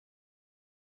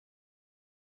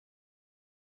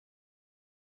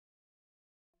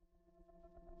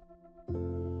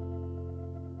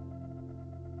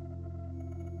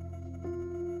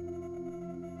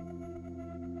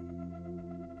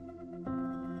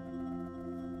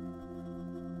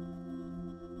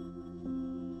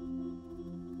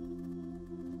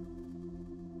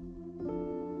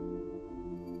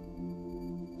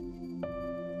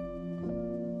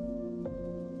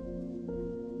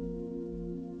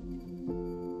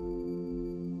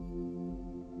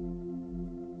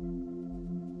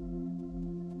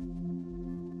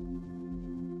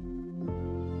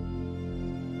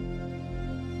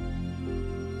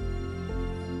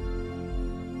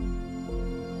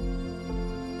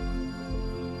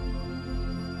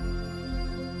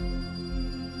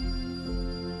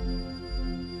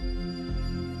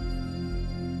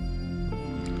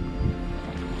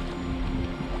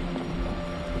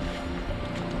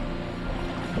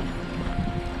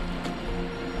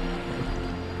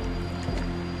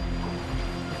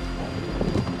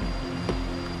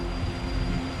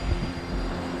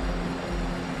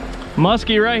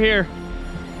Musky right here.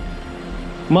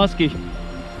 Musky.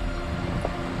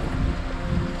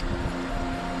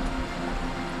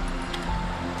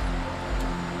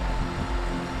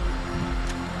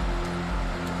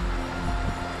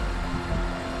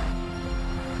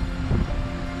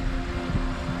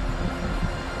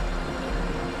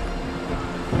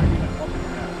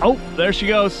 Oh, there she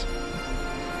goes.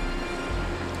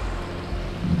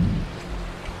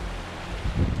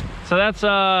 So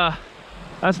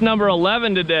that's number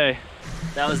 11 today.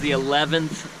 That was the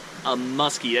 11th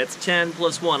muskie. That's 10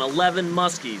 plus 1, 11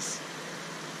 muskies.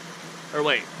 Or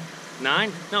wait,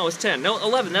 9? No, it's 10. No,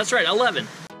 11. That's right, 11.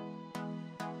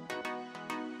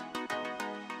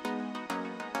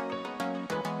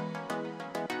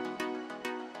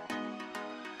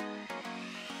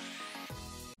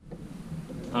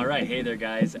 All right, hey there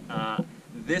guys.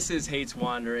 This is Haight's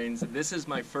Wanderings. This is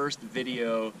my first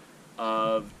video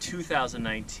of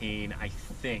 2019, I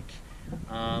think.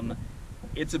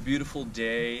 It's a beautiful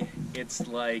day. It's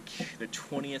like the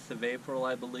 20th of April,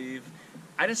 I believe.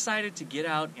 I decided to get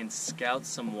out and scout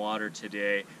some water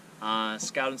today.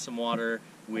 Scouting some water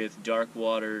with Dark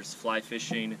Waters Fly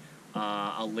Fishing.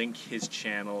 I'll link his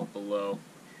channel below.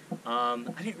 I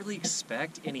didn't really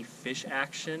expect any fish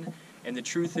action, and the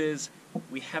truth is,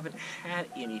 we haven't had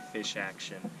any fish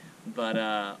action,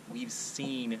 but we've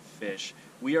seen fish.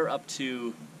 We are up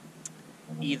to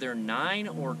either 9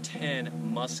 or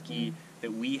 10 muskie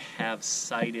that we have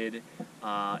sighted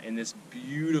in this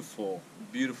beautiful,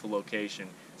 beautiful location.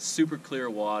 Super clear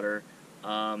water.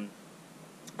 I'm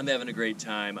having a great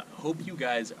time. Hope you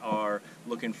guys are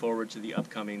looking forward to the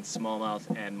upcoming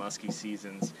smallmouth and muskie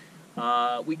seasons.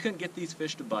 We couldn't get these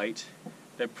fish to bite.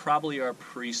 They probably are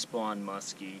pre-spawn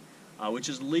muskie, which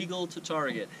is legal to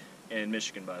target in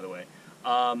Michigan, by the way.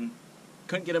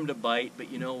 Couldn't get them to bite, but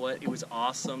you know what? It was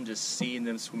awesome just seeing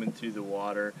them swimming through the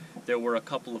water. There were a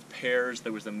couple of pairs.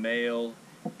 There was a male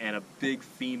and a big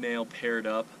female paired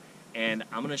up, and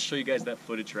I'm going to show you guys that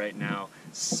footage right now.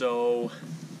 So,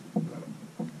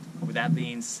 with that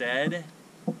being said,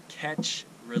 catch,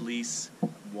 release,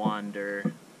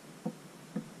 wander.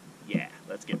 Yeah,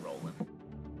 let's get rolling.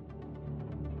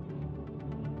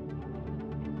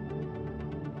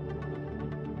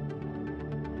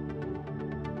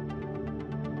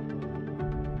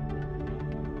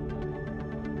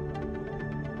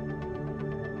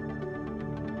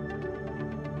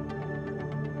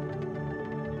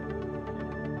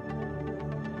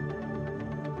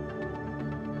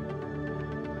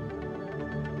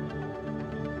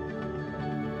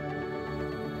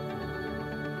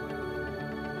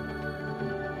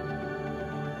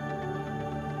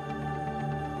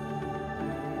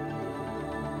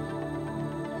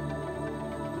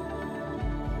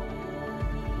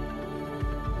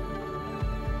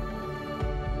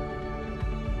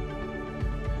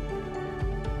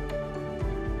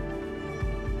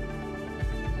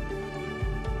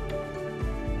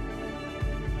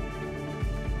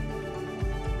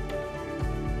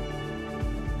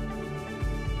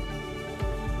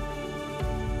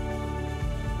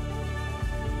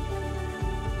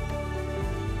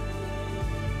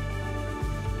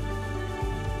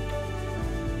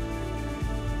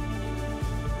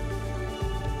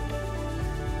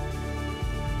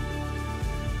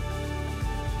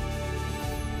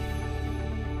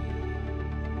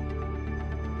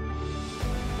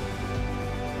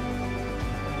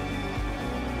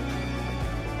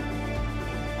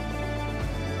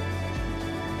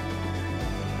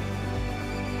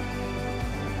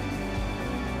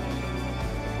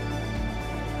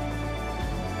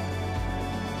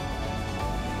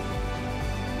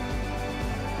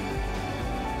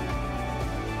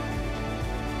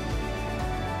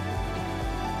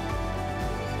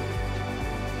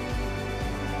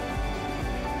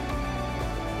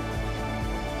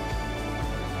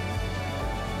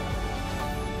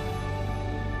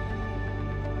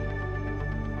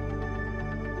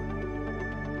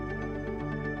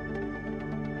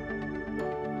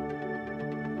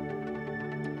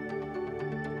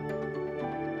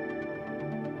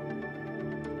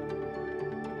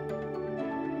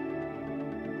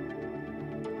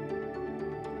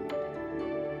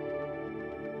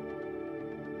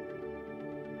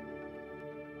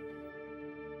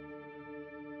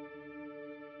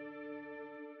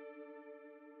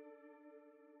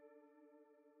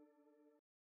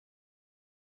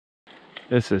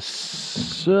 This is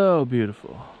so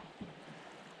beautiful.